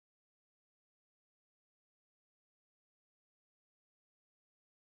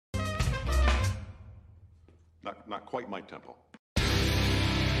Not quite my tempo.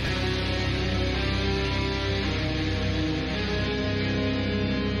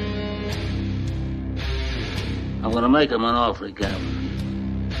 I'm gonna make him an offer he can't refuse.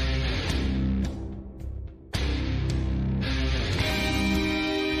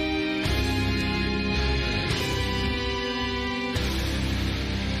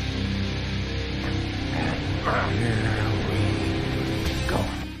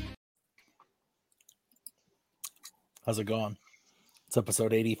 How's it going? It's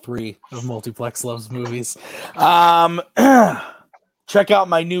episode 83 of Multiplex Loves Movies. Check out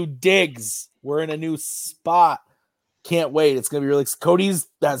my new digs. We're in a new spot. Can't wait. It's gonna be really. Cody's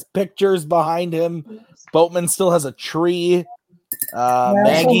has pictures behind him. Boatman still has a tree.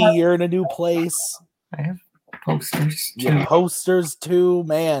 Maggie, you're in a new place. I have posters. Yeah, posters too.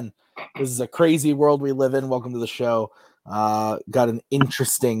 Man, this is a crazy world we live in. Welcome to the show. Got an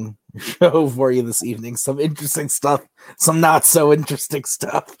interesting show for you this evening. Some interesting stuff, some not so interesting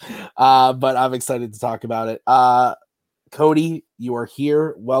stuff. But I'm excited to talk about it. Cody, you are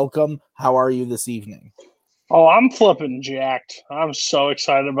here. Welcome. How are you this evening? Oh, I'm flipping jacked. I'm so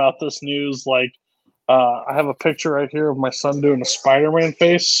excited about this news. I have a picture right here of my son doing a Spider-Man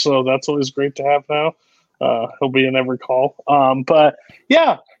face, so that's always great to have now. He'll be in every call. But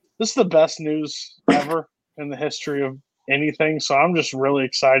yeah, this is the best news ever in the history of anything. So I'm just really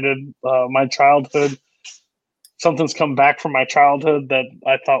excited. My childhood, something's come back from my childhood that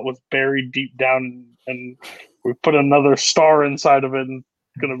I thought was buried deep down, and we put another star inside of it, and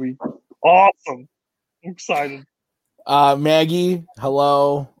it's going to be awesome. I'm excited. Maggie,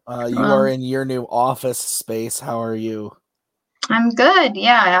 hello. You are in your new office space. How are you? I'm good.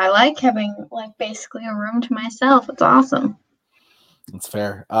 Yeah, I like having basically a room to myself. It's awesome. That's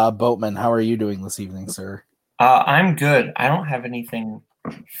fair. Boatman, how are you doing this evening, sir? I'm good. I don't have anything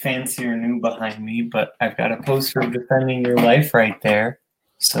fancy or new behind me, but I've got a poster of Defending Your Life right there.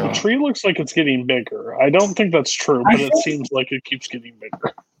 So the tree looks like it's getting bigger. I don't think that's true, but it seems like it keeps getting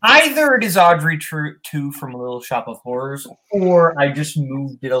bigger. Either it is Audrey 2 from Little Shop of Horrors, or I just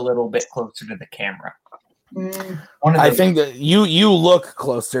moved it a little bit closer to the camera. I think that you look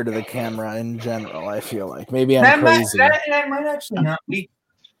closer to the camera in general. I feel like maybe I'm crazy. That might actually not be.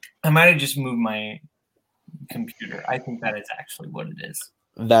 I might have just moved my computer. I think that is actually what it is.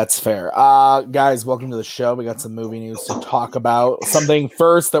 That's fair. Guys, welcome to the show. We got some movie news to talk about. Something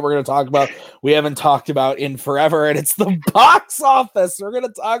first that we're going to talk about we haven't talked about in forever, and it's the box office. We're going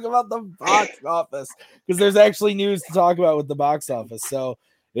to talk about the box office because there's actually news to talk about with the box office. So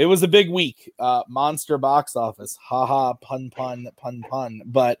it was a big week. Monster box office. Haha, pun.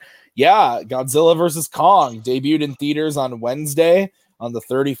 But yeah, Godzilla vs. Kong debuted in theaters on Wednesday on the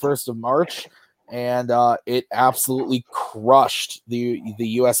 31st of March. And it absolutely crushed the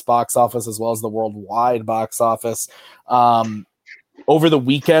U.S. box office as well as the worldwide box office. Over the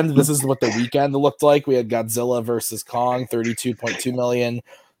weekend, this is what the weekend looked like. We had Godzilla versus Kong, 32.2 million.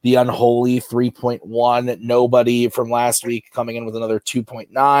 The Unholy, 3.1. Nobody from last week coming in with another 2.9.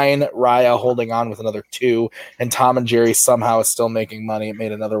 Raya holding on with another 2. And Tom and Jerry somehow is still making money. It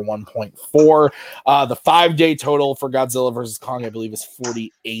made another 1.4. The 5-day total for Godzilla versus Kong, I believe, is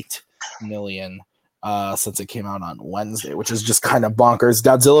 48 million since it came out on Wednesday, which is just kind of bonkers.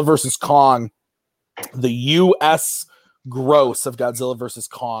 Godzilla versus Kong, the U.S. gross of Godzilla versus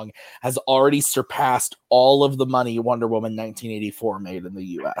Kong has already surpassed all of the money Wonder Woman 1984 made in the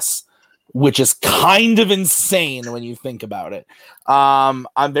U.S., which is kind of insane when you think about it. I'm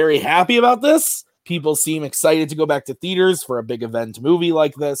very happy about this. People seem excited to go back to theaters for a big event movie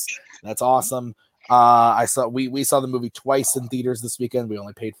like this. That's awesome. We saw the movie twice in theaters this weekend. We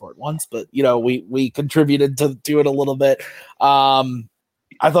only paid for it once, but we contributed to it a little bit.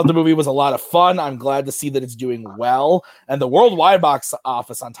 I thought the movie was a lot of fun. I'm glad to see that it's doing well. And the worldwide box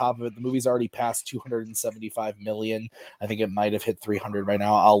office on top of it, the movie's already passed 275 million. I think it might have hit 300 right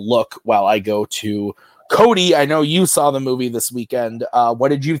now. I'll look while I go to Cody. I know you saw the movie this weekend. What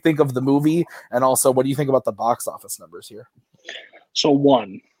did you think of the movie? And also, what do you think about the box office numbers here? So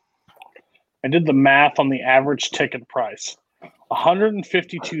I did the math on the average ticket price.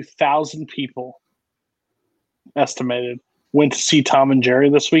 152,000 people estimated went to see Tom and Jerry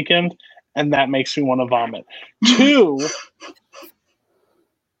this weekend, and that makes me want to vomit. 2,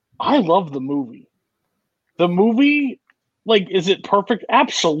 I love the movie. The movie, is it perfect?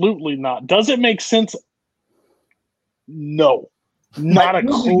 Absolutely not. Does it make sense? No. Not a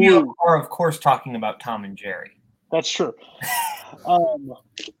clue. You are, of course, talking about Tom and Jerry. That's true.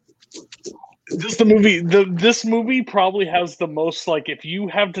 This movie probably has the most, if you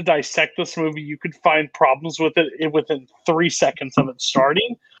have to dissect this movie, you could find problems with it within 3 seconds of it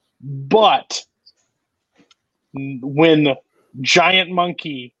starting. But when giant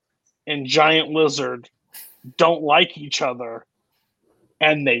monkey and giant lizard don't like each other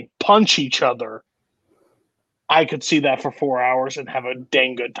and they punch each other, I could see that for 4 hours and have a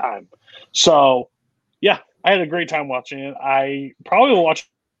dang good time. So, yeah, I had a great time watching it. I probably will watch.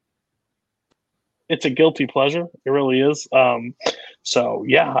 It's a guilty pleasure. It really is. So,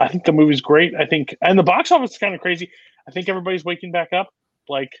 yeah, I think the movie's great. I think, and the box office is kind of crazy. I think everybody's waking back up.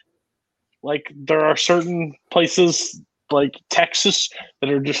 Like there are certain places like Texas that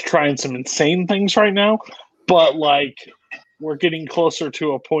are just trying some insane things right now. But like we're getting closer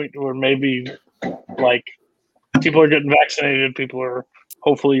to a point where maybe like people are getting vaccinated, people are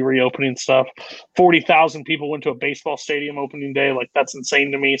hopefully reopening stuff. 40,000 people went to a baseball stadium opening day. Like that's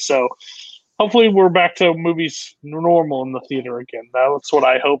insane to me. So hopefully we're back to movies normal in the theater again. That's what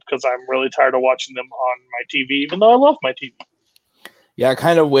I hope, because I'm really tired of watching them on my TV, even though I love my TV. Yeah, I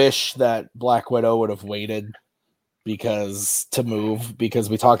kind of wish that Black Widow would have waited to move, because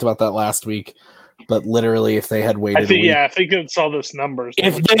we talked about that last week. But literally, if they had waited, if they could have saw those numbers,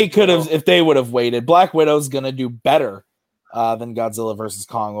 if they would have waited, Black Widow's gonna do better than Godzilla vs.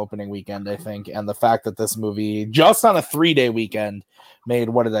 Kong opening weekend, I think. And the fact that this movie, just on a 3-day weekend, made,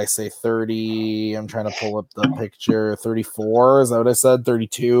 what did I say, 30? I'm trying to pull up the picture. 34? Is that what I said?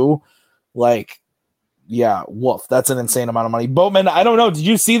 32? Like, yeah, woof. That's an insane amount of money. Boatman, I don't know. Did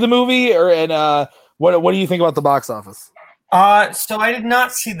you see the movie? What do you think about the box office? So I did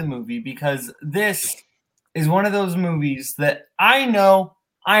not see the movie, because this is one of those movies that I know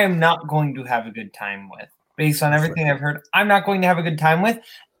I am not going to have a good time with. Based on everything I've heard, I'm not going to have a good time with.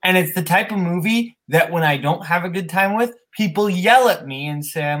 And it's the type of movie that when I don't have a good time with, people yell at me and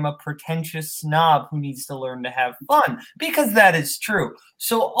say I'm a pretentious snob who needs to learn to have fun, because that is true.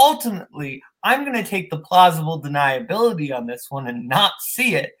 So ultimately, I'm going to take the plausible deniability on this one and not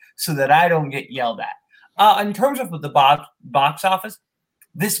see it so that I don't get yelled at. In terms of the box office,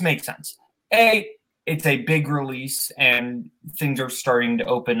 this makes sense. It's a big release and things are starting to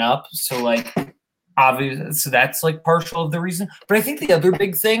open up. So like, obviously, so that's like partial of the reason. But I think the other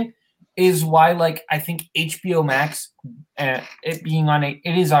big thing is why, like, I think HBO Max, it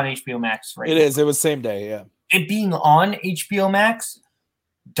is on HBO Max, right? It is. It was same day, yeah. It being on HBO Max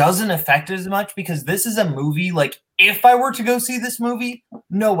doesn't affect it as much, because this is a movie, like, if I were to go see this movie,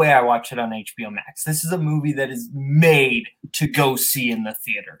 no way I watch it on HBO Max. This is a movie that is made to go see in the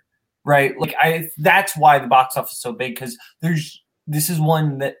theater, right? Like, that's why the box office is so big, because this is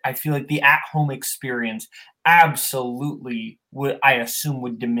one that I feel like the at-home experience absolutely would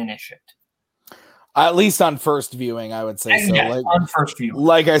diminish it. At least on first viewing, I would say so. Yeah, on first viewing.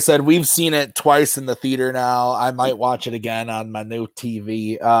 Like I said, we've seen it twice in the theater now. I might watch it again on my new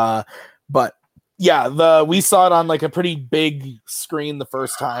TV. But yeah, we saw it on like a pretty big screen the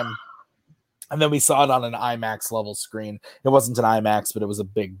first time. And then we saw it on an IMAX level screen. It wasn't an IMAX, but it was a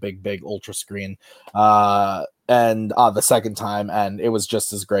big ultra screen. And the second time, and it was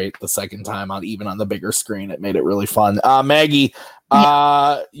just as great the second time even on the bigger screen. It made it really fun. Maggie,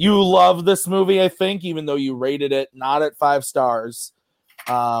 you love this movie, I think, even though you rated it not at 5 stars.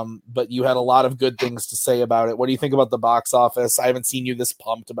 But you had a lot of good things to say about it. What do you think about the box office? I haven't seen you this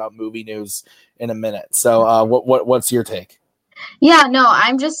pumped about movie news in a minute. So what's your take? Yeah, no,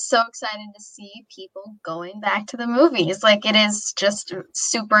 I'm just so excited to see people going back to the movies. Like, it is just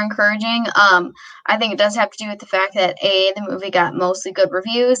super encouraging. I think it does have to do with the fact that A, the movie got mostly good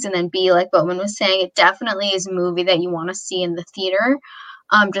reviews, and then B, like Boatman was saying, it definitely is a movie that you want to see in the theater,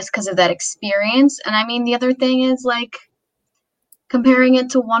 just because of that experience. And I mean, the other thing is, like, comparing it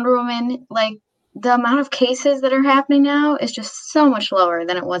to Wonder Woman, like, the amount of cases that are happening now is just so much lower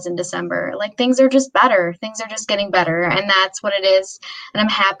than it was in December. Like, things are just better. Things are just getting better, and that's what it is. And I'm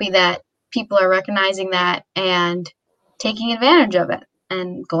happy that people are recognizing that and taking advantage of it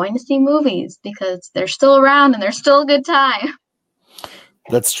and going to see movies, because they're still around and they're still a good time.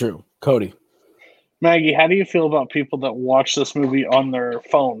 That's true. Cody. Maggie, how do you feel about people that watch this movie on their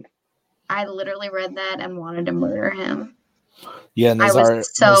phone? I literally read that and wanted to murder him. Yeah, I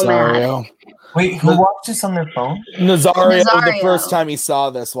was so mad. Wait, who watched this on their phone? Nazario, the first time he saw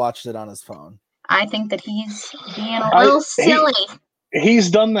this, watched it on his phone. I think that he's being a little silly.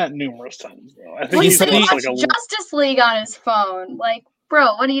 He's done that numerous times, though. I think he watched Justice League on his phone. Like,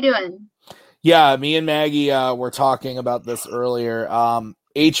 bro, what are you doing? Yeah, me and Maggie were talking about this earlier.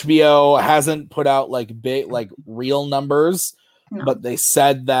 HBO hasn't put out like big, like real numbers. No. But they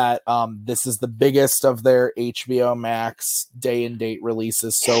said that this is the biggest of their HBO Max day and date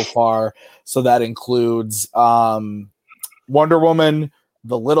releases so far. So that includes Wonder Woman,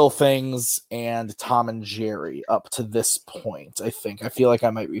 The Little Things, and Tom and Jerry up to this point, I think. I feel like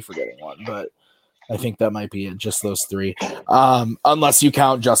I might be forgetting one, but I think that might be it. Just those three, unless you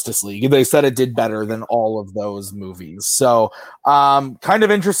count Justice League. They said it did better than all of those movies. So, kind of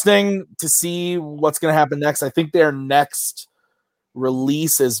interesting to see what's going to happen next. I think their next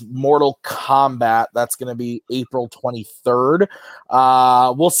release is Mortal Kombat. That's going to be April 23rd.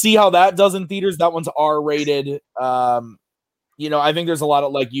 We'll see how that does in theaters. That one's R-rated. I think there's a lot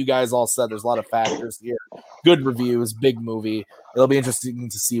of, like you guys all said, there's a lot of factors here. Good reviews, big movie. It'll be interesting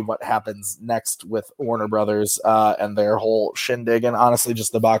to see what happens next with Warner Brothers and their whole shindig, and honestly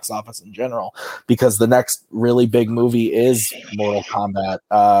just the box office in general, because the next really big movie is Mortal Kombat.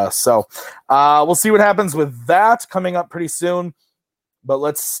 So we'll see what happens with that coming up pretty soon. But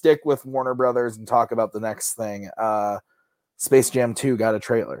let's stick with Warner Brothers and talk about the next thing. Space Jam 2 got a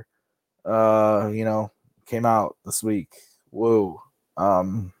trailer. Came out this week. Whoa.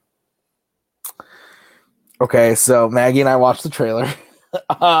 Okay, so Maggie and I watched the trailer.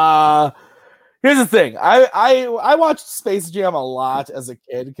 Here's the thing. I watched Space Jam a lot as a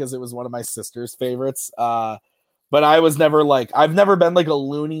kid because it was one of my sister's favorites. But I was never I've never been like a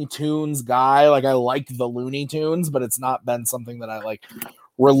Looney Tunes guy. Like, I like the Looney Tunes, but it's not been something that I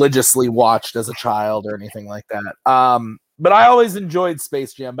religiously watched as a child or anything like that. But I always enjoyed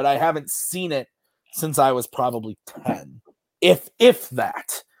Space Jam, but I haven't seen it since I was probably 10. If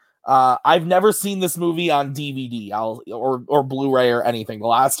that. I've never seen this movie on DVD or Blu-ray or anything. The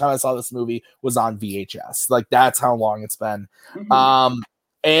last time I saw this movie was on VHS. That's how long it's been. Mm-hmm.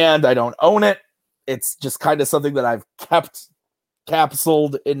 And I don't own it. It's just kind of something that I've kept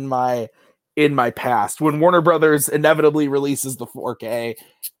capsuled in my past. When Warner Brothers inevitably releases the 4K,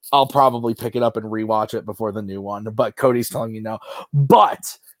 I'll probably pick it up and rewatch it before the new one. But Cody's telling me no.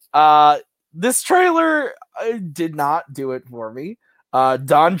 But this trailer did not do it for me.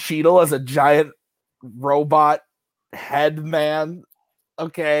 Don Cheadle as a giant robot head man.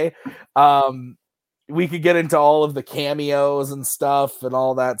 Okay. We could get into all of the cameos and stuff and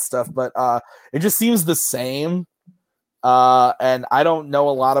all that stuff, but it just seems the same. And I don't know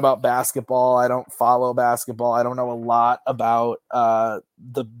a lot about basketball. I don't follow basketball. I don't know a lot about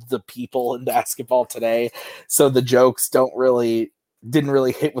the people in basketball today. So the jokes didn't really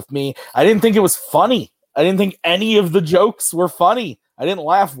hit with me. I didn't think it was funny. I didn't think any of the jokes were funny. I didn't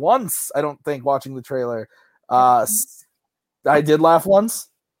laugh once, I don't think, watching the trailer. I did laugh once.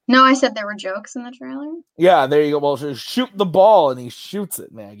 No, I said there were jokes in the trailer. Yeah, there you go. Well, shoot the ball, and he shoots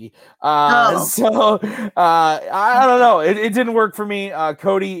it, Maggie. So I don't know. It didn't work for me.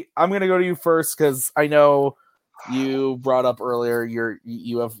 Cody, I'm going to go to you first because I know you brought up earlier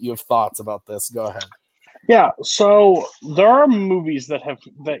you have thoughts about this. Go ahead. Yeah, so there are movies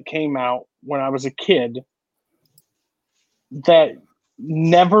that came out when I was a kid that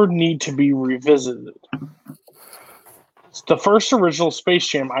never need to be revisited. The first original Space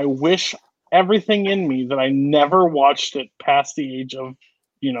Jam, I wish everything in me that I never watched it past the age of,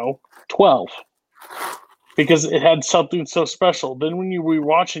 12, because it had something so special. Then when you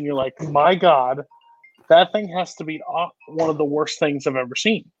rewatch and you're like, my God, that thing has to be one of the worst things I've ever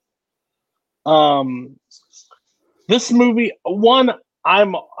seen. This movie,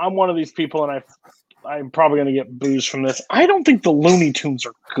 I'm one of these people, and I'm probably going to get booze from this. I don't think the Looney Tunes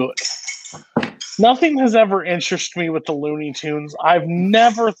are good. Nothing has ever interested me with the Looney Tunes. I've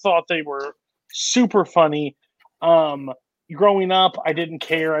never thought they were super funny. Growing up, I didn't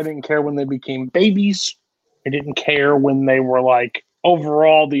care. I didn't care when they became babies. I didn't care when they were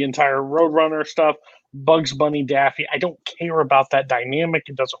overall the entire Roadrunner stuff, Bugs Bunny, Daffy. I don't care about that dynamic.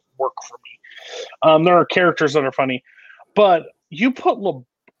 It doesn't work for me. There are characters that are funny, but you put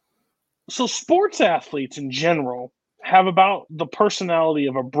so sports athletes in general have about the personality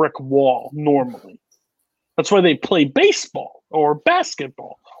of a brick wall normally. That's why they play baseball or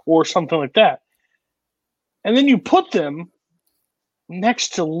basketball or something like that. And then you put them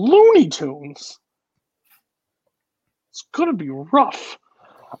next to Looney Tunes. It's going to be rough.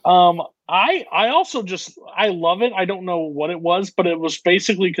 I also I love it. I don't know what it was, but it was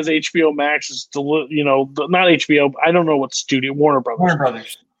basically because HBO Max is, not HBO. I don't know what studio, Warner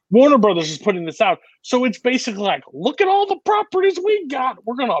Brothers. Warner Brothers is putting this out. So it's basically look at all the properties we got.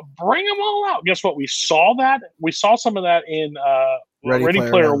 We're going to bring them all out. Guess what? We saw that. We saw some of that in Ready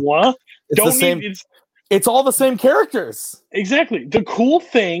Player One. It's all the same characters. Exactly. The cool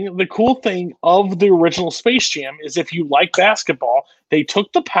thing of the original Space Jam is if you like basketball, they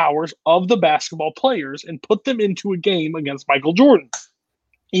took the powers of the basketball players and put them into a game against Michael Jordan.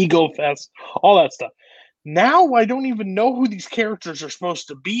 Ego Fest, all that stuff. Now I don't even know who these characters are supposed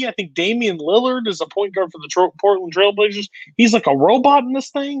to be. I think Damian Lillard is a point guard for the Portland Trailblazers. He's like a robot in this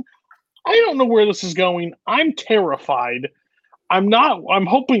thing. I don't know where this is going. I'm terrified. I'm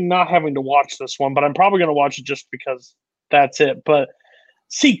hoping not having to watch this one, but I'm probably going to watch it just because that's it. But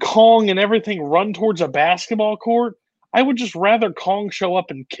see Kong and everything run towards a basketball court. I would just rather Kong show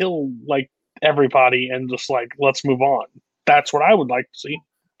up and kill like everybody and just like, let's move on. That's what I would like to see.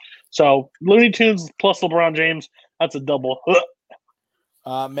 So Looney Tunes plus LeBron James, that's a double.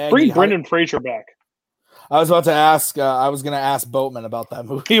 Maggie, Bring Brendan Fraser back. I was about to ask. I was going to ask Boatman about that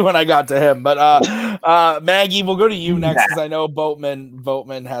movie when I got to him, but Maggie, we'll go to you next because I know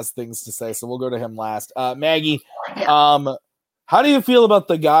Boatman has things to say, so we'll go to him last. Maggie, how do you feel about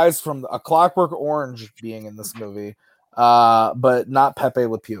the guys from A Clockwork Orange being in this movie, but not Pepe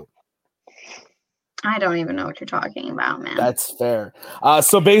Le Pew? I don't even know what you're talking about, man. That's fair.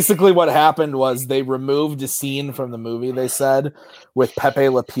 So basically what happened was they removed a scene from the movie, they said, with Pepe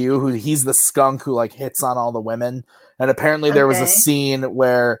Le Pew, who he's the skunk who like hits on all the women. And apparently there was a scene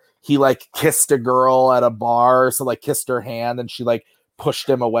where he like kissed a girl at a bar, so like kissed her hand and she like pushed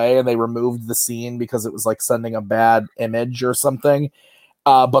him away, and they removed the scene because it was like sending a bad image or something.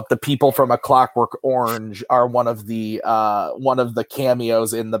 But the people from A Clockwork Orange are one of the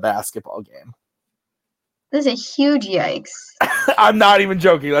cameos in the basketball game. This is a huge yikes. I'm not even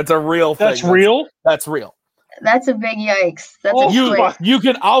joking. That's a real thing. That's real? That's real. That's a big yikes. That's a you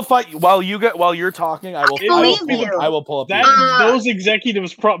can. I'll fight you while you're talking. I will pull up. Those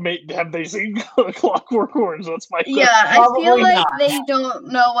executives have they seen Clockwork Orange? That's my question. Yeah, I feel like they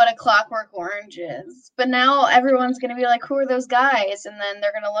don't know what A Clockwork Orange is. But now everyone's gonna be like, "Who are those guys?" And then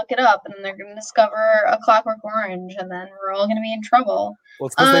they're gonna look it up, and then they're gonna discover A Clockwork Orange, and then we're all gonna be in trouble. Well,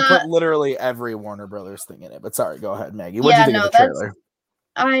 it's because they put literally every Warner Brothers thing in it. But sorry, go ahead, Maggie. What do you think of the trailer?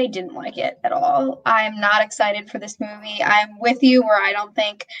 I didn't like it at all. I'm not excited for this movie. I'm with you where I don't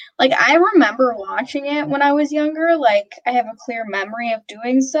think, like, I remember watching it when I was younger. Like, I have a clear memory of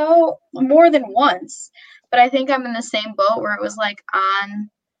doing so more than once. But I think I'm in the same boat where it was, like, on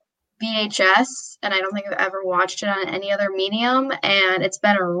VHS, and I don't think I've ever watched it on any other medium. And it's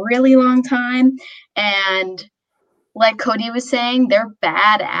been a really long time. And like Cody was saying, they're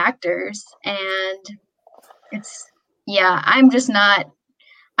bad actors. And I'm just not...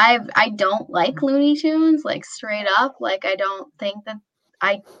 I don't like Looney Tunes, like straight up. Like I don't think that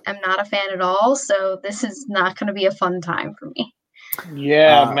I am not a fan at all. So this is not going to be a fun time for me.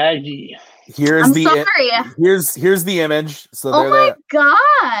 Yeah, Maggie. Here's the image. So oh my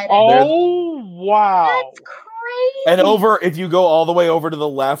god! Oh wow! That's crazy. And if you go all the way over to the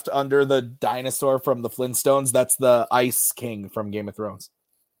left, under the dinosaur from the Flintstones, that's the Ice King from Game of Thrones.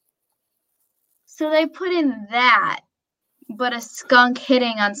 So they put in that. But a skunk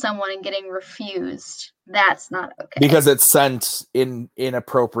hitting on someone and getting refused, that's not okay. Because it's sent in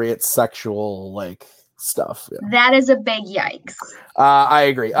inappropriate sexual like stuff. Yeah. That is a big yikes. I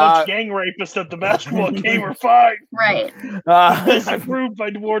agree. Gang rapists at the basketball game are fine. Right. This is approved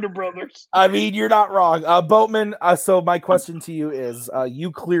by Warner Brothers. I mean, you're not wrong. Boatman, so my question to you is,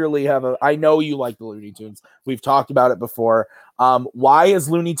 you clearly have I know you like the Looney Tunes. We've talked about it before. Why is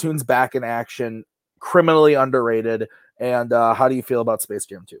Looney Tunes back in action criminally underrated? And how do you feel about Space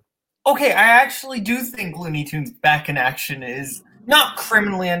Jam 2? Okay, I actually do think Looney Tunes Back in Action is not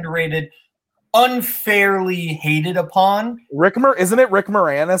criminally underrated, unfairly hated upon. Isn't it Rick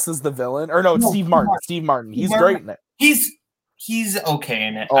Moranis is the villain? Or no, it's Steve Martin. Steve Martin. He's great in it. He's okay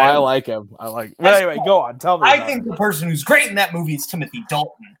in it. Oh, I like him. But anyway, go on. Tell me. I think the person who's great in that movie is Timothy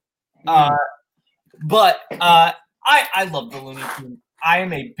Dalton. But I love the Looney Tunes. I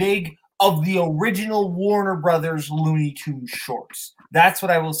am a big of the original Warner Brothers Looney Tunes shorts. That's what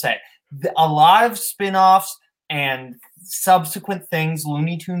I will say. A lot of spin-offs and subsequent things,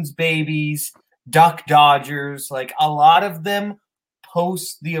 Looney Tunes Babies, Duck Dodgers, like a lot of them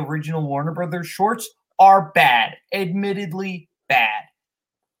post the original Warner Brothers shorts are bad, admittedly bad.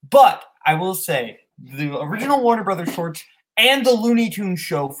 But I will say the original Warner Brothers shorts and the Looney Tunes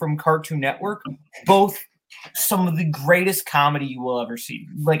show from Cartoon Network, both some of the greatest comedy you will ever see.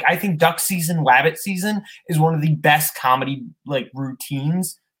 Like, I think Duck Season, Wabbit Season is one of the best comedy like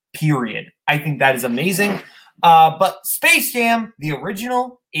routines, period. I think that is amazing. But Space Jam, the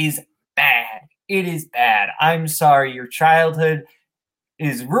original, is bad. It is bad. I'm sorry. Your childhood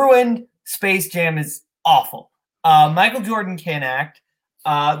is ruined. Space Jam is awful. Michael Jordan can't act.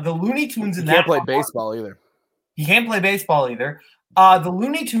 The Looney Tunes in that... He can't play baseball either. He can't play baseball either. The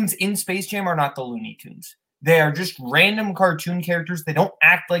Looney Tunes in Space Jam are not the Looney Tunes. They are just random cartoon characters. They don't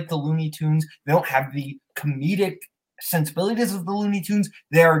act like the Looney Tunes. They don't have the comedic sensibilities of the Looney Tunes.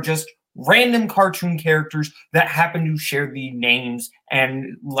 They are just random cartoon characters that happen to share the names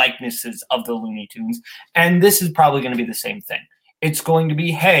and likenesses of the Looney Tunes. And this is probably going to be the same thing. It's going to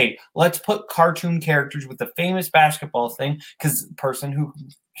be, hey, let's put cartoon characters with the famous basketball thing because the person who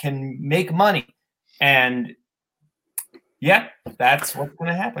can make money. And yeah, that's what's going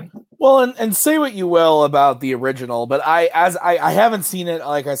to happen. Well, and say what you will about the original, but I haven't seen it,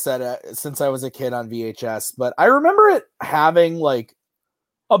 like I said, since I was a kid on VHS, but I remember it having like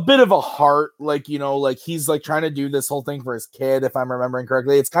a bit of a heart, like, you know, like he's like trying to do this whole thing for his kid, if I'm remembering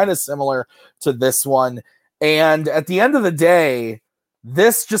correctly. It's kind of similar to this one. And at the end of the day,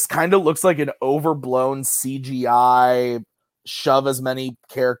 this just kind of looks like an overblown CGI shove as many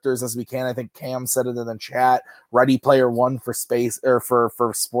characters as we can. I think Cam said it in the chat. Ready Player One for space or for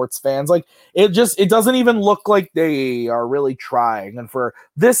sports fans. Like it doesn't even look like they are really trying. And for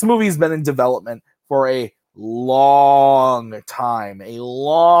this movie's been in development for a long time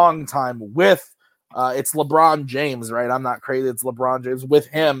with it's LeBron James, right? I'm not crazy. It's LeBron James. With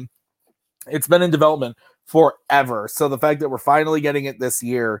him, it's been in development forever. So the fact that we're finally getting it this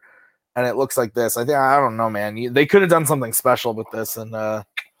year and it looks like this, I don't know, man. They could have done something special with this, and I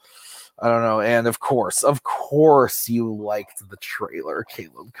don't know. And of course, you liked the trailer,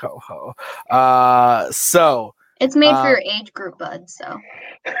 Caleb Coho. So it's made for your age group, bud. So.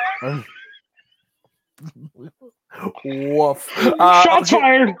 Woof. Shots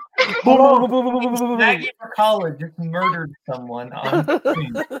fired. Maggie for college just murdered someone on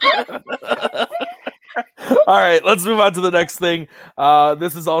screen. All right, let's move on to the next thing.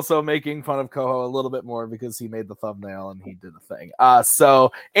 This is also making fun of Coho a little bit more because he made the thumbnail and he did a thing.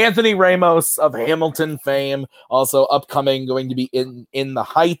 So Anthony Ramos of Hamilton fame, also upcoming, going to be in the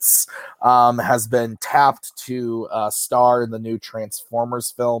Heights, has been tapped to star in the new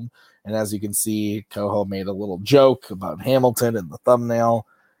Transformers film. And as you can see, Coho made a little joke about Hamilton in the thumbnail.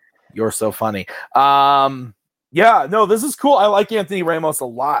 You're so funny. Yeah, no, this is cool. I like Anthony Ramos a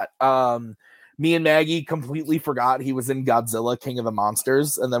lot. Me and Maggie completely forgot he was in Godzilla King of the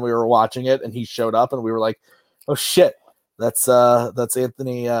Monsters, and then we were watching it and he showed up and we were like, oh shit, that's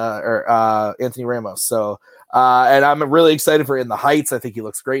Anthony Anthony Ramos. So and I'm really excited for In the Heights. I think he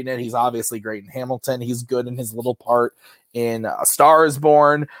looks great in it. He's obviously great in Hamilton. He's good in his little part in A Star Is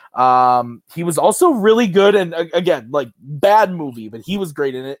Born. He was also really good, and again, like bad movie, but he was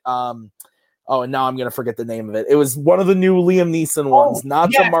great in it. Oh, and now I'm gonna forget the name of it. It was one of the new Liam Neeson ones, not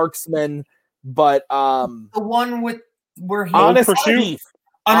The Marksman, but the one with where he Honest Thief.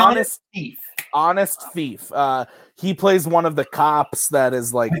 Honest Thief. He plays one of the cops that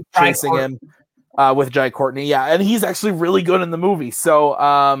is like chasing him with Jai Courtney. Yeah, and he's actually really good in the movie. So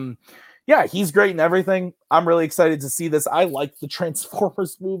yeah, he's great in everything. I'm really excited to see this. I like the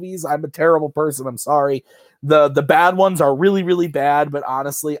Transformers movies. I'm a terrible person. I'm sorry. The bad ones are really, really bad, but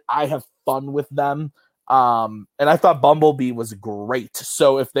honestly, I have fun with them. And I thought Bumblebee was great.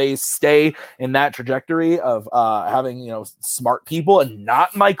 So if they stay in that trajectory of having, you know, smart people and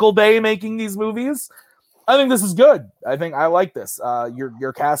not Michael Bay making these movies, I think this is good. I think I like this.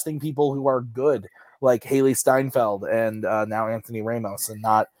 You're casting people who are good, like Haley Steinfeld and now Anthony Ramos, and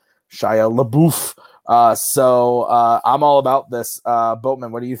not Shia LaBeouf. So I'm all about this.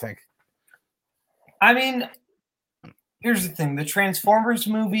 Boatman, what do you think? I mean, here's the thing. The Transformers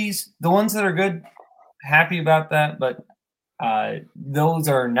movies, the ones that are good, happy about that, but those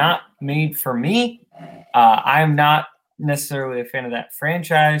are not made for me. I'm not necessarily a fan of that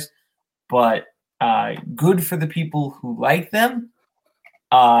franchise, but good for the people who like them.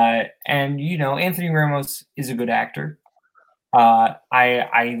 And, you know, Anthony Ramos is a good actor.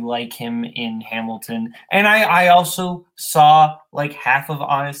 I like him in Hamilton. And I also saw like half of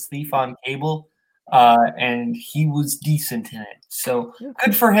Honest Thief on cable. And he was decent in it. So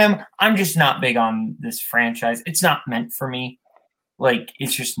good for him. I'm just not big on this franchise. It's not meant for me. Like,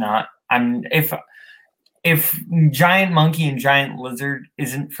 it's just not. If Giant Monkey and Giant Lizard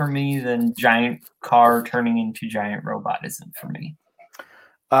isn't for me, then Giant Car turning into Giant Robot isn't for me.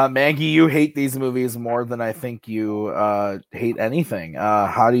 Maggie, you hate these movies more than I think you hate anything.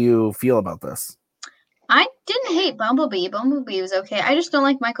 How do you feel about this? I didn't hate Bumblebee. Bumblebee was okay. I just don't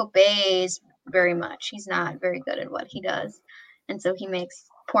like Michael Bay's very much. He's not very good at what he does, and so he makes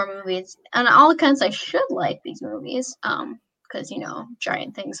poor movies. And on all accounts, I should like these movies, because, you know,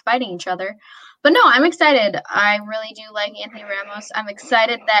 giant things fighting each other. But no, I'm excited. I really do like Anthony Ramos. I'm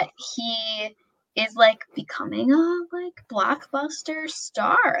excited that he is like becoming a like blockbuster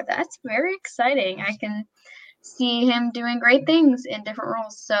star. That's very exciting. I can see him doing great things in different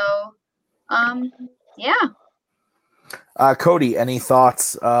roles. So, yeah. Cody, any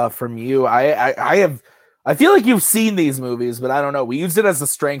thoughts from you? I feel like you've seen these movies, but I don't know. We used it as a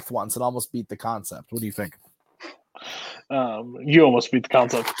strength once and almost beat the concept. What do you think? You almost beat the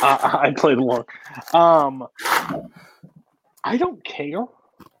concept. I played along. I don't care.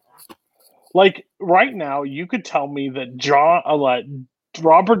 Like right now, you could tell me that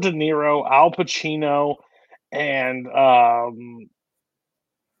Robert De Niro, Al Pacino, and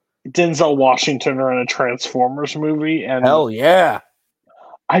Denzel Washington are in a Transformers movie, and Hell yeah.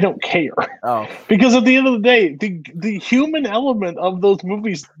 I don't care. Oh, Because at the end of the day, the human element of those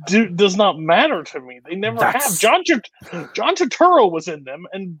movies does not matter to me. They never have. John Turturro was in them,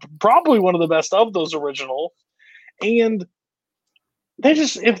 and probably one of the best of those original. And they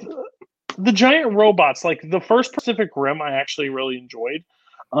just the giant robots, like the first Pacific Rim, I actually really enjoyed.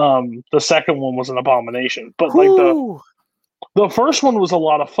 The second one was an abomination, but like the first one was a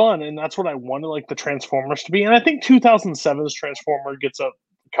lot of fun, and that's what I wanted, like the Transformers to be. And I think 2007's Transformer gets a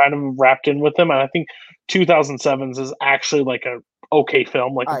kind of wrapped in with them, and I think 2007's is actually like a okay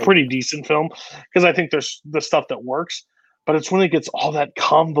film, like a pretty decent film, because I think there's the stuff that works. But it's when it gets all that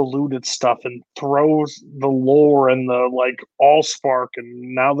convoluted stuff and throws the lore and the like Allspark,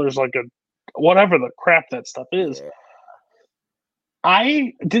 and now there's like a whatever the crap that stuff is. Yeah.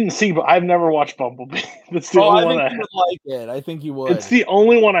 I didn't see, but I've never watched Bumblebee. That's the only one I would like it. I think you would. It's the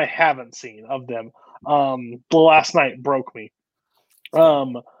only one I haven't seen of them. The Last Night broke me.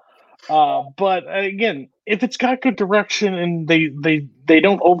 But again, if it's got good direction and they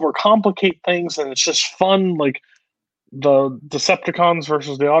don't overcomplicate things and it's just fun, like the Decepticons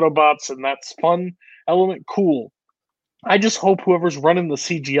versus the Autobots, and that's fun element, cool. I just hope whoever's running the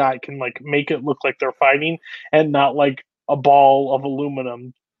CGI can like make it look like they're fighting and not like a ball of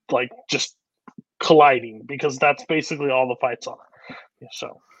aluminum like just colliding, because that's basically all the fights are.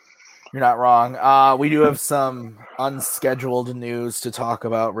 So you're not wrong. We do have some unscheduled news to talk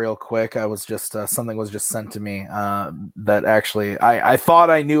about real quick. I was just something was just sent to me that actually I thought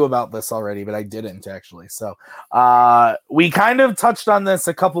I knew about this already, but I didn't actually. So we kind of touched on this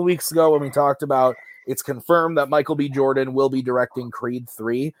a couple weeks ago when we talked about it's confirmed that Michael B. Jordan will be directing Creed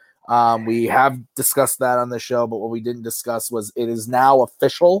 3. We have discussed that on the show, but what we didn't discuss was it is now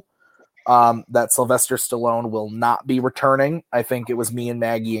official that Sylvester Stallone will not be returning. I think it was me and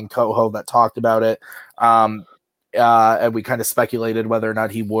Maggie and Coho that talked about it. And we kind of speculated whether or not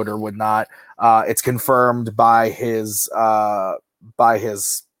he would or would not. It's confirmed by his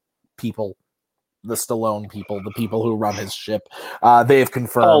people, the Stallone people, the people who run his ship. They have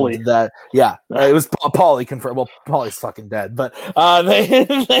confirmed that. Yeah, it was Paulie confirmed. Well, Paulie's fucking dead, but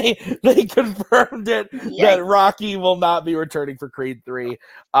they confirmed it that Rocky will not be returning for Creed 3.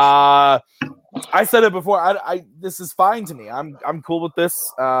 I said it before. I this is fine to me. I'm cool with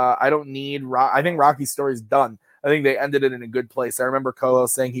this. I don't need. I think Rocky's story is done. I think they ended it in a good place. I remember Coho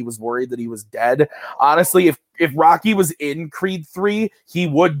saying he was worried that he was dead. Honestly, if Rocky was in Creed 3, he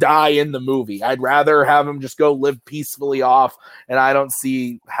would die in the movie. I'd rather have him just go live peacefully off, and I don't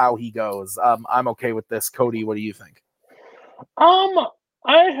see how he goes. I'm okay with this. Cody, what do you think? I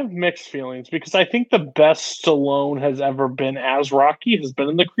have mixed feelings, because I think the best Stallone has ever been as Rocky has been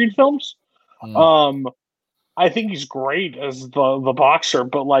in the Creed films. I think he's great as the boxer,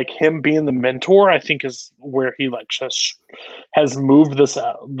 but like him being the mentor, I think is where he like just has moved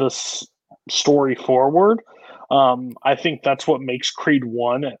this story forward. I think that's what makes Creed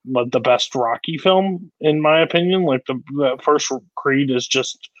 1 the best Rocky film, in my opinion. Like the first Creed is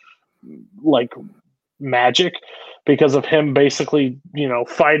just like magic because of him basically,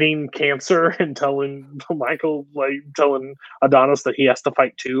 fighting cancer and telling Adonis that he has to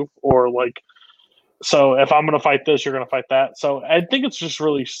fight too, or like, so if I'm going to fight this, you're going to fight that. So I think it's just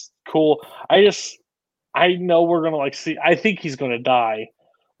really cool. I know we're going to see, I think he's going to die.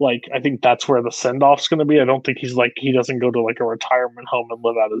 Like, I think that's where the send-off's going to be. I don't think he doesn't go to like a retirement home and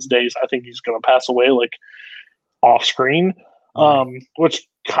live out his days. I think he's going to pass away like off screen, which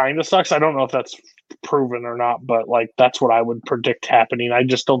kind of sucks. I don't know if that's proven or not, but like, that's what I would predict happening. I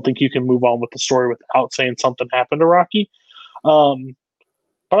just don't think you can move on with the story without saying something happened to Rocky.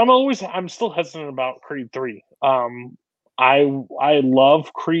 But I'm still hesitant about Creed 3. I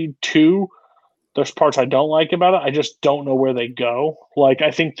love Creed 2. There's parts I don't like about it. I just don't know where they go. Like, I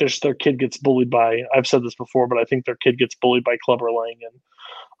think their kid gets bullied by, I've said this before, but I think their kid gets bullied by Clubber Lang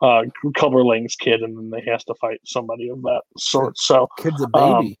and Clubber Lang's kid, and then he has to fight somebody of that sort. So kid's a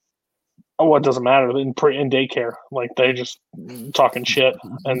baby. It doesn't matter in daycare. Like, they just talking shit,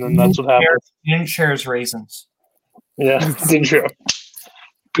 and then that's what happens. He didn't share his raisins. Yeah, didn't share.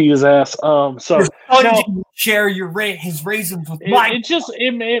 Beat his ass. So didn't share his raisins with Mike.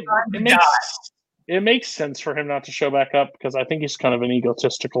 It makes It makes sense for him not to show back up because I think he's kind of an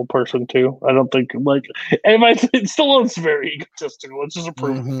egotistical person too. I don't think Stallone's very egotistical. It's just a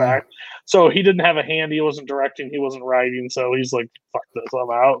proven fact. So he didn't have a hand. He wasn't directing. He wasn't writing. So he's like, "Fuck this, I'm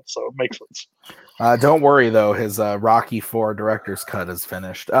out." So it makes sense. Don't worry though. His Rocky IV director's cut is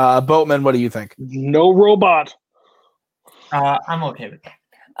finished. Boatman, what do you think? No robot. I'm okay with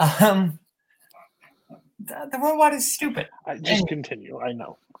that. The robot is stupid. Just continue. I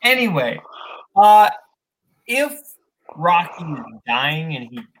know. Anyway, if Rocky is dying and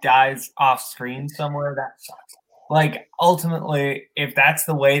he dies off screen somewhere, that sucks. Like, ultimately, if that's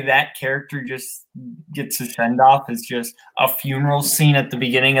the way that character just gets a send-off, is just a funeral scene at the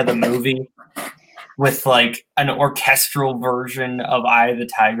beginning of the movie with, like, an orchestral version of Eye of the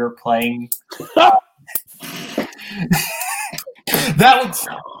Tiger playing. That would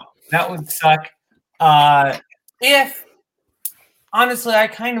suck. That would suck. Honestly, I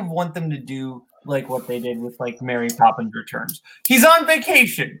kind of want them to do like what they did with like Mary Poppins Returns. He's on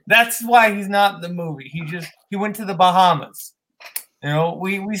vacation. That's why he's not in the movie. He went to the Bahamas. You know,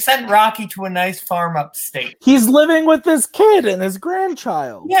 we sent Rocky to a nice farm upstate. He's living with his kid and his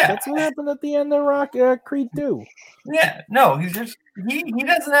grandchild. Yeah. That's what happened at the end of Creed 2. Yeah, no, he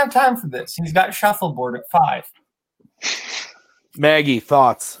doesn't have time for this. He's got shuffleboard at 5. Maggie,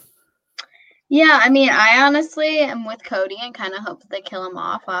 thoughts? Yeah, I mean, I honestly am with Cody and kind of hope that they kill him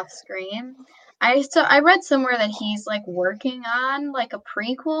off screen. I read somewhere that he's like working on like a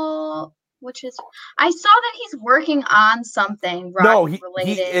prequel, I saw that he's working on something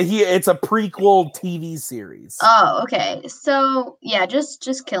related. It's a prequel TV series. Oh, okay. So yeah,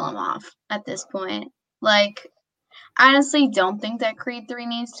 just kill him off at this point. Like, I honestly don't think that Creed 3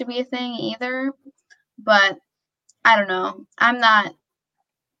 needs to be a thing either, but I don't know. I'm not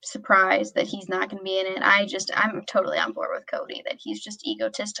surprised that he's not going to be in it. I'm totally on board with Cody that he's just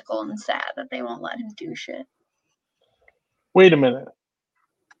egotistical and sad that they won't let him do shit. Wait a minute.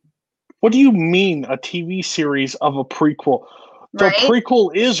 What do you mean a TV series of a prequel? The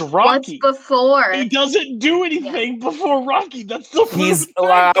prequel is Rocky. What's before? He doesn't do anything before Rocky. That's the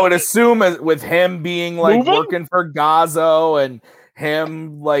I would assume with him being like working for Gazzo and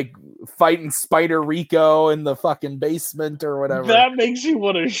him like fighting Spider Rico in the fucking basement or whatever. That makes me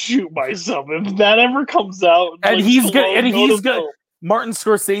want to shoot myself if that ever comes out. And Martin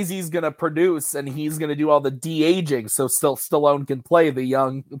Scorsese's gonna produce and he's gonna do all the de-aging so Stallone can play the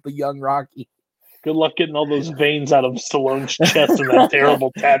young Rocky. Good luck getting all those veins out of Stallone's chest and that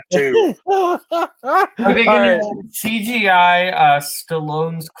terrible tattoo. Are they going to CGI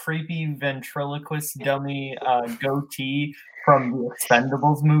Stallone's creepy ventriloquist dummy goatee from the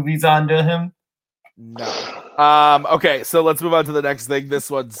Expendables movies onto him? No. Okay, so let's move on to the next thing.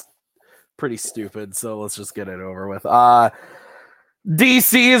 This one's pretty stupid, so let's just get it over with.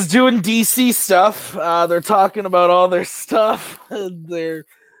 DC is doing DC stuff. They're talking about all their stuff.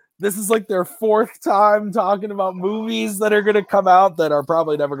 This is like their 4th time talking about movies that are going to come out that are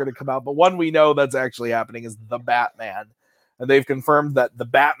probably never going to come out. But one we know that's actually happening is The Batman. And they've confirmed that The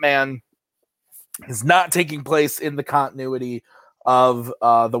Batman is not taking place in the continuity of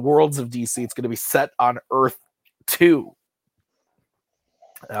the worlds of DC. It's going to be set on Earth 2.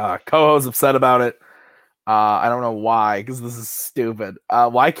 Coho's upset about it. I don't know why, because this is stupid.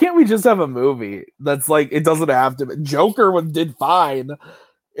 Why can't we just have a movie that's like, it doesn't have to be. Joker did fine.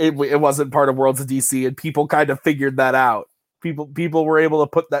 It wasn't part of Worlds of DC, and people kind of figured that out. People were able to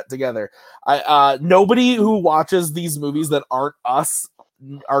put that together. Nobody who watches these movies that aren't us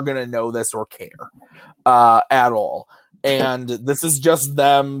are gonna know this or care at all. And this is just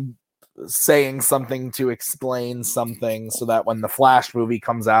them saying something to explain something so that when the Flash movie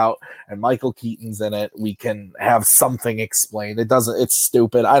comes out and Michael Keaton's in it, we can have something explained. It's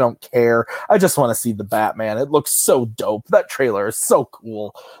stupid. I don't care. I just want to see the Batman. It looks so dope. That trailer is so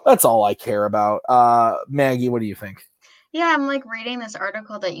cool. That's all I care about. Maggie, what do you think? Yeah, I'm like reading this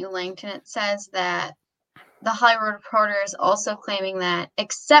article that you linked, and it says that the Hollywood Reporter is also claiming that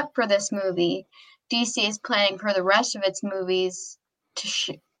except for this movie, DC is planning for the rest of its movies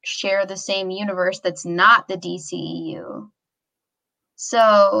to share the same universe that's not the DCEU.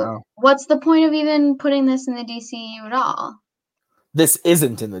 So what's the point of even putting this in the DCEU at all? This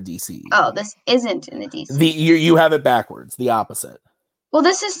isn't in the DCEU. Oh, this isn't in the DCEU. You have it backwards, the opposite. Well,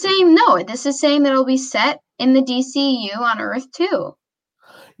 this is saying that it'll be set in the DCEU on Earth 2.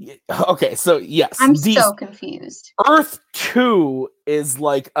 Okay, so yes. I'm so confused. Earth 2 is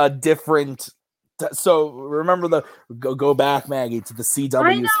like a different So remember go back, Maggie, to the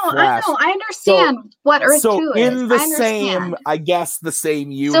CW's Flash. I understand what Earth 2 is. In the same, I guess, the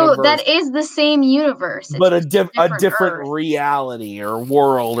same universe. So that is the same universe. But a different reality or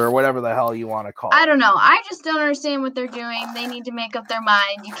world or whatever the hell you want to call it. I don't know. I just don't understand what they're doing. They need to make up their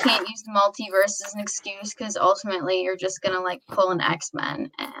mind. You can't use the multiverse as an excuse because ultimately you're just going to like pull an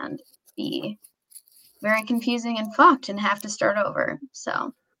X-Men and be very confusing and fucked and have to start over.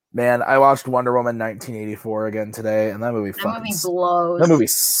 So, man, I watched Wonder Woman 1984 again today, and that movie blows. That movie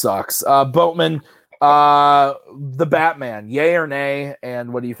sucks. Boatman, the Batman, yay or nay?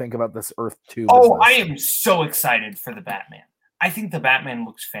 And what do you think about this Earth 2 business? Oh, I am so excited for the Batman. I think the Batman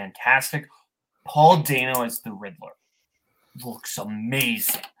looks fantastic. Paul Dano as the Riddler looks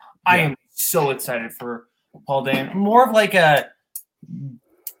amazing. I am so excited for Paul Dano. More of like it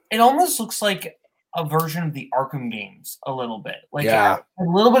almost looks like a version of the Arkham games a little bit. Like a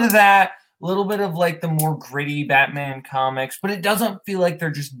little bit of that, a little bit of like the more gritty Batman comics, but it doesn't feel like they're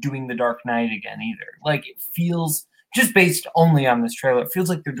just doing the Dark Knight again either. Like it feels, just based only on this trailer, it feels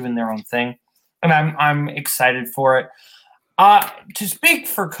like they're doing their own thing. And I'm excited for it. To speak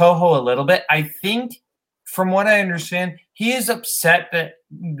for Coho a little bit, I think from what I understand, he is upset that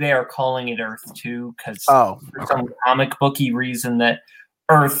they are calling it Earth 2 because for some comic booky reason that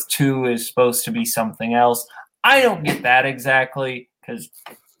Earth 2 is supposed to be something else. I don't get that exactly because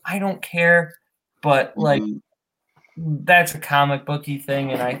I don't care, but like that's a comic booky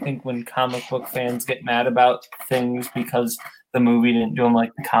thing, and I think when comic book fans get mad about things because the movie didn't do them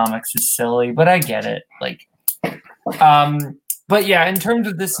like the comics is silly, but I get it. Like, but yeah, in terms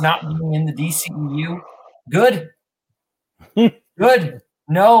of this not being in the DCEU, good. Good.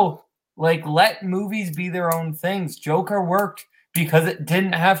 No, like let movies be their own things. Joker worked because it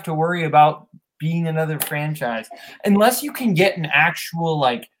didn't have to worry about being another franchise. Unless you can get an actual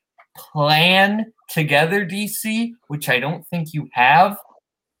like plan together, DC, which I don't think you have.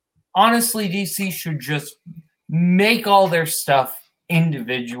 Honestly, DC should just make all their stuff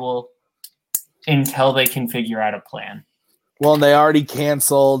individual until they can figure out a plan. Well, they already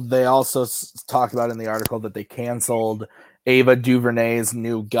canceled. They also talked about in the article that they canceled Ava DuVernay's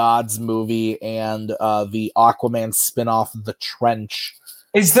new Gods movie and the Aquaman spinoff, The Trench.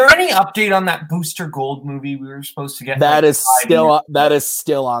 Is there any update on that Booster Gold movie we were supposed to get? That is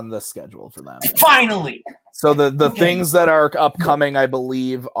still on the schedule for them. Finally. So the things that are upcoming, I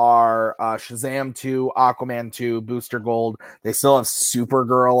believe, are Shazam 2, Aquaman 2, Booster Gold. They still have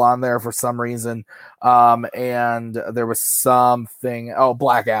Supergirl on there for some reason. And there was something. Oh,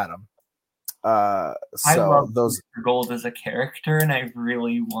 Black Adam. I love Booster Gold as a character, and I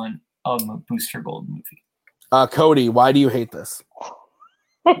really want a Booster Gold movie. Cody, why do you hate this?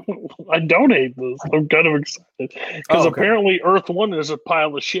 I don't hate this. I'm kind of excited because apparently Earth 1 is a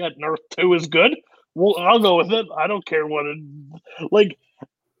pile of shit and Earth 2 is good. Well, I'll go with it. I don't care what it like.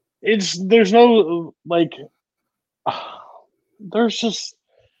 There's no like. There's just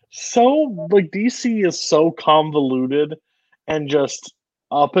so like DC is so convoluted and just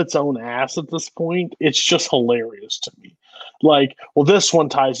up its own ass at this point. It's just hilarious to me. Like, well, this one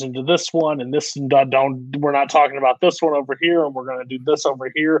ties into this one, and this don't. We're not talking about this one over here, and we're going to do this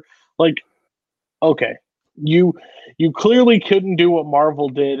over here. Like, okay, you clearly couldn't do what Marvel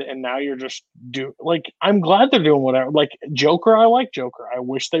did, and now you're just like. I'm glad they're doing whatever. Like Joker, I like Joker. I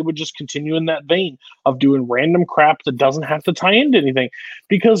wish they would just continue in that vein of doing random crap that doesn't have to tie into anything.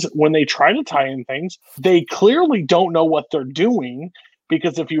 Because when they try to tie in things, they clearly don't know what they're doing.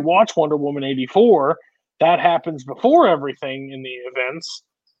 Because if you watch Wonder Woman 84. That happens before everything in the events,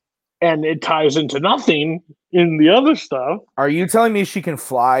 and it ties into nothing in the other stuff. Are you telling me she can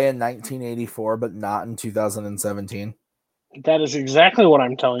fly in 1984, but not in 2017? That is exactly what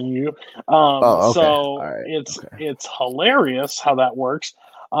I'm telling you. So it's hilarious how that works.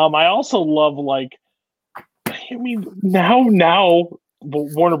 I also love now.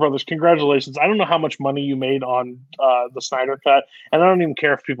 Warner Brothers, congratulations. I don't know how much money you made on the Snyder Cut, and I don't even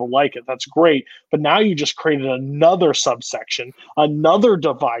care if people like it. That's great. But now you just created another subsection, another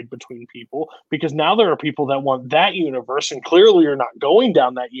divide between people, because now there are people that want that universe, and clearly you're not going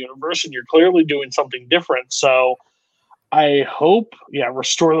down that universe, and you're clearly doing something different. So I hope,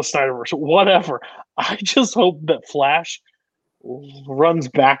 restore the Snyderverse, whatever. I just hope that Flash runs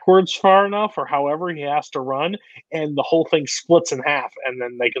backwards far enough or however he has to run and the whole thing splits in half and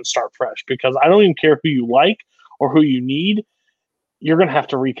then they can start fresh, because I don't even care who you like or who you need. You're going to have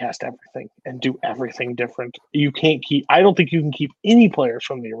to recast everything and do everything different. I don't think you can keep any players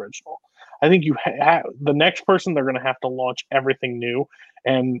from the original. I think the next person, they're going to have to launch everything new.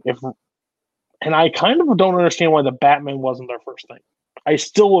 And I kind of don't understand why the Batman wasn't their first thing. I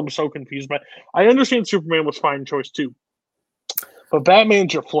still am so confused by. I understand Superman was fine choice too, but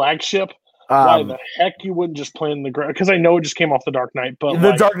Batman's your flagship. Why the heck you wouldn't just play in the ground? Because I know it just came off the Dark Knight, but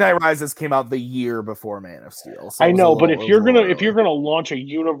the Dark Knight Rises came out the year before Man of Steel. So I know, but if you're gonna launch a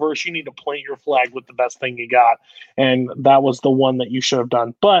universe, you need to plant your flag with the best thing you got, and that was the one that you should have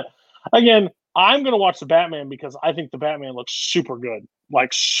done. But again, I'm gonna watch the Batman because I think the Batman looks super good, like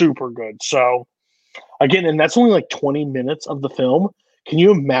super good. So again, and that's only like 20 minutes of the film. Can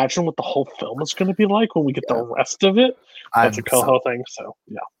you imagine what the whole film is going to be like when we get the rest of it? That's a Coho thing. So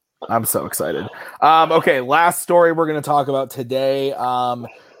yeah. I'm so excited. Okay, last story we're going to talk about today.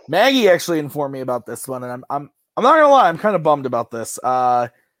 Maggie actually informed me about this one, and I'm not gonna lie, I'm kind of bummed about this.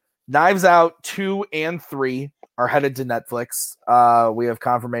 Knives Out 2 and 3 are headed to Netflix. We have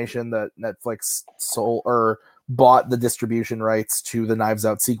confirmation that Netflix sold or bought the distribution rights to the Knives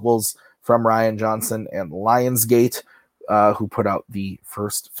Out sequels from Rian Johnson and Lionsgate, who put out the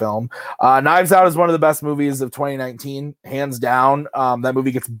first film. Knives Out is one of the best movies of 2019, hands down. That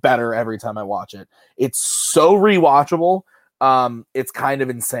movie gets better every time I watch it. It's so rewatchable. It's kind of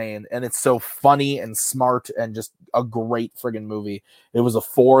insane, and it's so funny and smart and just a great friggin' movie. It was a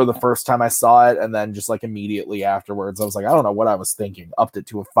 4 the first time I saw it, and then just like immediately afterwards, I was like, I don't know what I was thinking. Upped it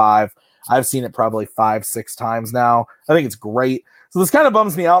to a 5. I've seen it probably 5-6 times now. I think it's great. So this kind of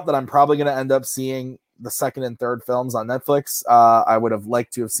bums me out that I'm probably going to end up seeing the second and third films on Netflix. I would have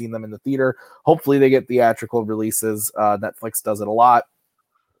liked to have seen them in the theater. Hopefully they get theatrical releases. Netflix does it a lot,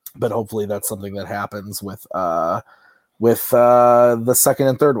 but hopefully that's something that happens with the second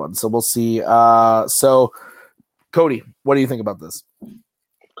and third one. So we'll see. So Cody, what do you think about this?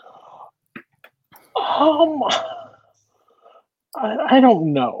 I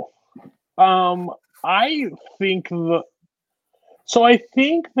don't know. I think I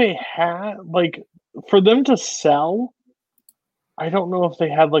think they had like for them to sell. I don't know if they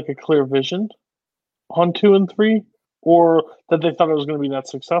had like a clear vision on 2 and 3, or that they thought it was going to be that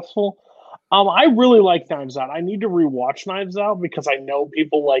successful. I really like Knives Out. I need to rewatch Knives Out because I know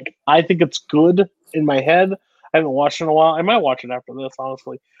people like. I think it's good in my head. I haven't watched it in a while. I might watch it after this,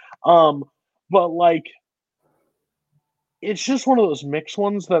 honestly. But like, it's just one of those mixed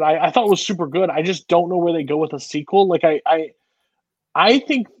ones that I thought was super good. I just don't know where they go with a sequel. Like I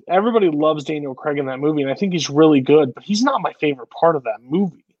think everybody loves Daniel Craig in that movie, and I think he's really good, but he's not my favorite part of that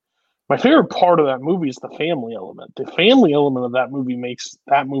movie. My favorite part of that movie is the family element. The family element of that movie makes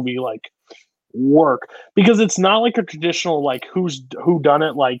that movie like work because it's not like a traditional like who done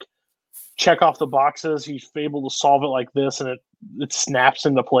it, like check off the boxes, he's able to solve it like this, and it snaps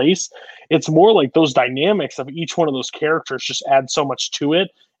into place. It's more like those dynamics of each one of those characters just add so much to it,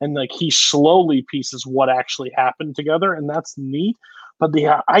 and like he slowly pieces what actually happened together, and that's neat. But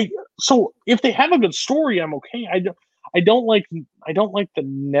so if they have a good story, I'm okay. I don't like the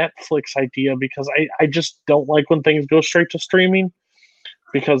Netflix idea because I just don't like when things go straight to streaming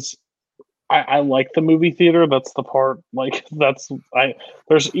because I like the movie theater. That's the part like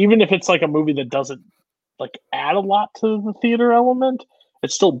there's even if it's like a movie that doesn't like add a lot to the theater element,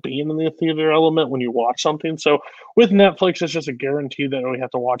 it's still being in the theater element when you watch something. So with Netflix, it's just a guarantee that we have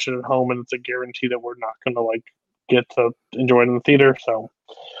to watch it at home, and it's a guarantee that we're not going to like get to enjoy it in the theater. So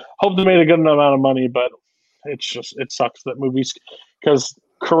hope they made a good amount of money, but it sucks that movies, because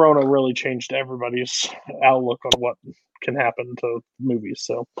Corona really changed everybody's outlook on what can happen to movies.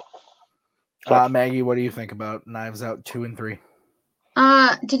 So Maggie, what do you think about Knives Out 2 and 3?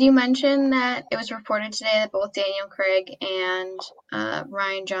 Did you mention that it was reported today that both Daniel Craig and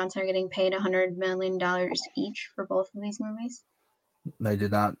Rian Johnson are getting paid $100 million each for both of these movies? I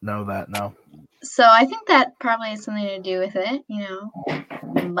did not know that, no. So I think that probably has something to do with it,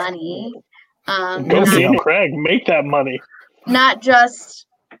 money. Go Daniel Craig, make that money. Not just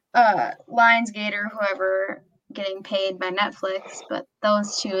Lionsgate or whoever getting paid by Netflix, but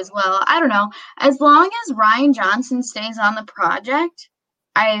those two as well. I don't know. As long as Rian Johnson stays on the project,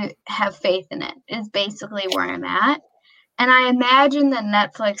 I have faith in it. Is basically where I'm at. And I imagine that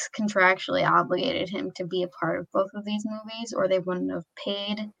Netflix contractually obligated him to be a part of both of these movies, or they wouldn't have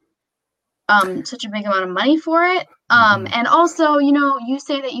paid such a big amount of money for it. And also, you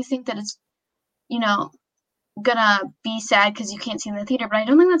say that you think that it's, gonna be sad because you can't see it in the theater, but I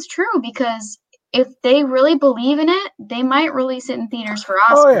don't think that's true, because if they really believe in it, they might release it in theaters for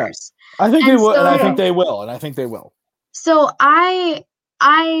Oscars. Oh, yeah. I think they will, and I think they will. So I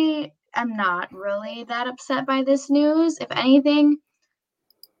am not really that upset by this news. If anything,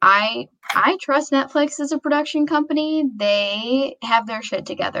 I trust Netflix as a production company. They have their shit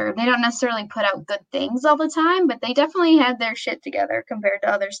together. They don't necessarily put out good things all the time, but they definitely have their shit together compared to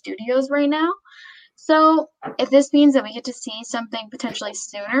other studios right now. So if this means that we get to see something potentially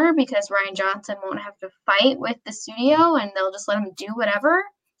sooner because Ryan Johnson won't have to fight with the studio and they'll just let him do whatever,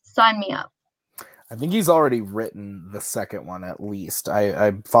 sign me up. I think he's already written the second one at least.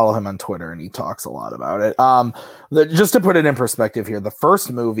 I follow him on Twitter and he talks a lot about it. Just to put it in perspective here, the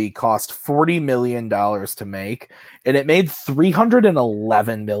first movie cost $40 million to make, and it made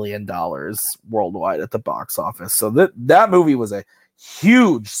 $311 million worldwide at the box office. So that movie was a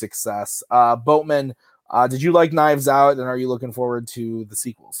huge success. Boatman, did you like Knives Out, and are you looking forward to the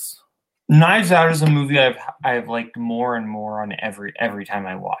sequels? Knives Out is a movie I've liked more and more on every time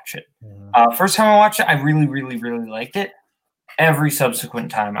I watch it. First time I watched it, I really, really, really liked it. Every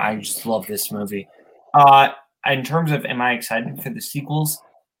subsequent time, I just love this movie. In terms of, am I excited for the sequels?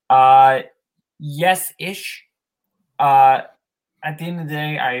 Yes-ish. At the end of the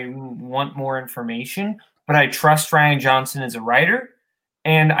day, I want more information, but I trust Ryan Johnson as a writer,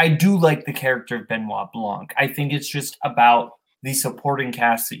 and I do like the character of Benoit Blanc. I think it's just about the supporting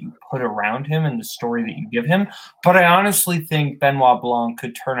cast that you put around him and the story that you give him. But I honestly think Benoit Blanc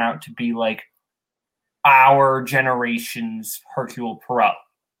could turn out to be like our generation's Hercule Poirot,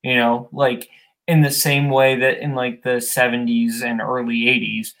 like in the same way that in like the 70s and early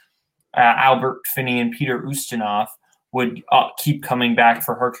 80s, Albert Finney and Peter Ustinov would keep coming back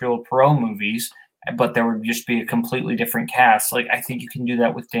for Hercule Poirot movies, but there would just be a completely different cast. Like, I think you can do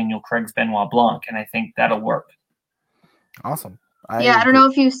that with Daniel Craig's Benoit Blanc, and I think that'll work. Awesome. I don't know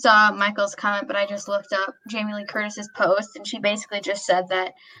if you saw Michael's comment, but I just looked up Jamie Lee Curtis's post, and she basically just said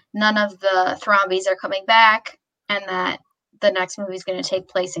that none of the Thrombies are coming back, and that the next movie is going to take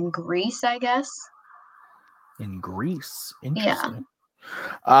place in Greece, I guess. In Greece? Interesting.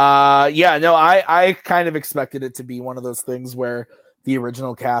 Yeah. I kind of expected it to be one of those things where the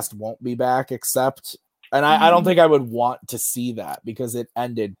original cast won't be back, except, and I don't think I would want to see that because it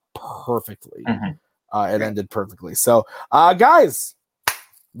ended perfectly. Mm-hmm. It ended perfectly. So, guys,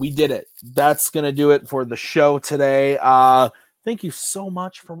 we did it. That's going to do it for the show today. Thank you so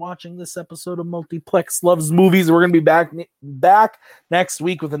much for watching this episode of Multiplex Loves Movies. We're going to be back next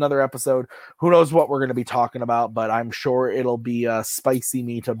week with another episode. Who knows what we're going to be talking about, but I'm sure it'll be a spicy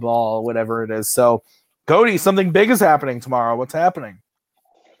meatball, whatever it is. So, Cody, something big is happening tomorrow. What's happening?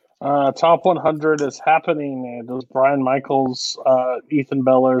 Top 100 is happening. It is Brian Michaels, Ethan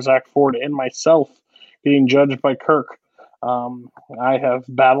Beller, Zach Ford, and myself being judged by Kirk. I have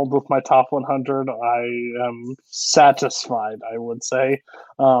battled with my top 100. I am satisfied, I would say.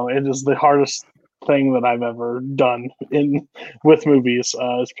 It is the hardest thing that I've ever done with movies,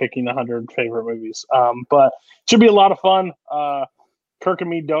 is picking 100 favorite movies. But it should be a lot of fun. Kirk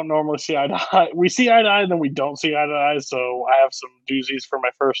and me don't normally see eye to eye. We see eye to eye, and then we don't see eye to eye. So I have some doozies for my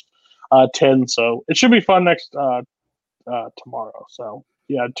first 10. So it should be fun next tomorrow. So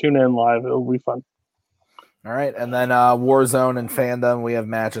yeah, tune in live. It'll be fun. All right, and then Warzone and Fandom, we have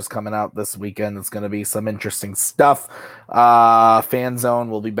matches coming out this weekend. It's going to be some interesting stuff. Fan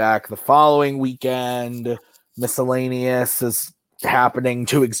Zone will be back the following weekend. Miscellaneous is happening.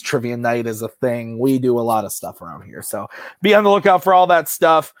 2X Trivia Night is a thing. We do a lot of stuff around here, so be on the lookout for all that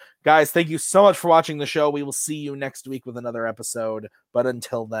stuff. Guys, thank you so much for watching the show. We will see you next week with another episode, but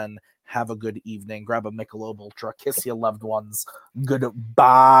until then, have a good evening. Grab a Michelob Ultra. Kiss your loved ones.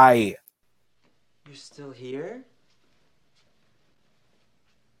 Goodbye. You're still here?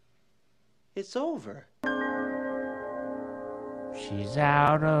 It's over. She's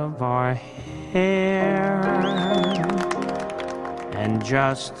out of our hair, and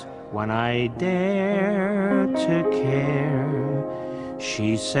just when I dare to care,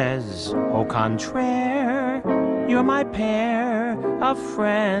 she says, au contraire, you're my pair of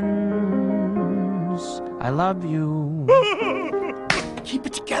friends. I love you. Keep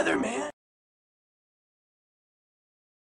it together, man.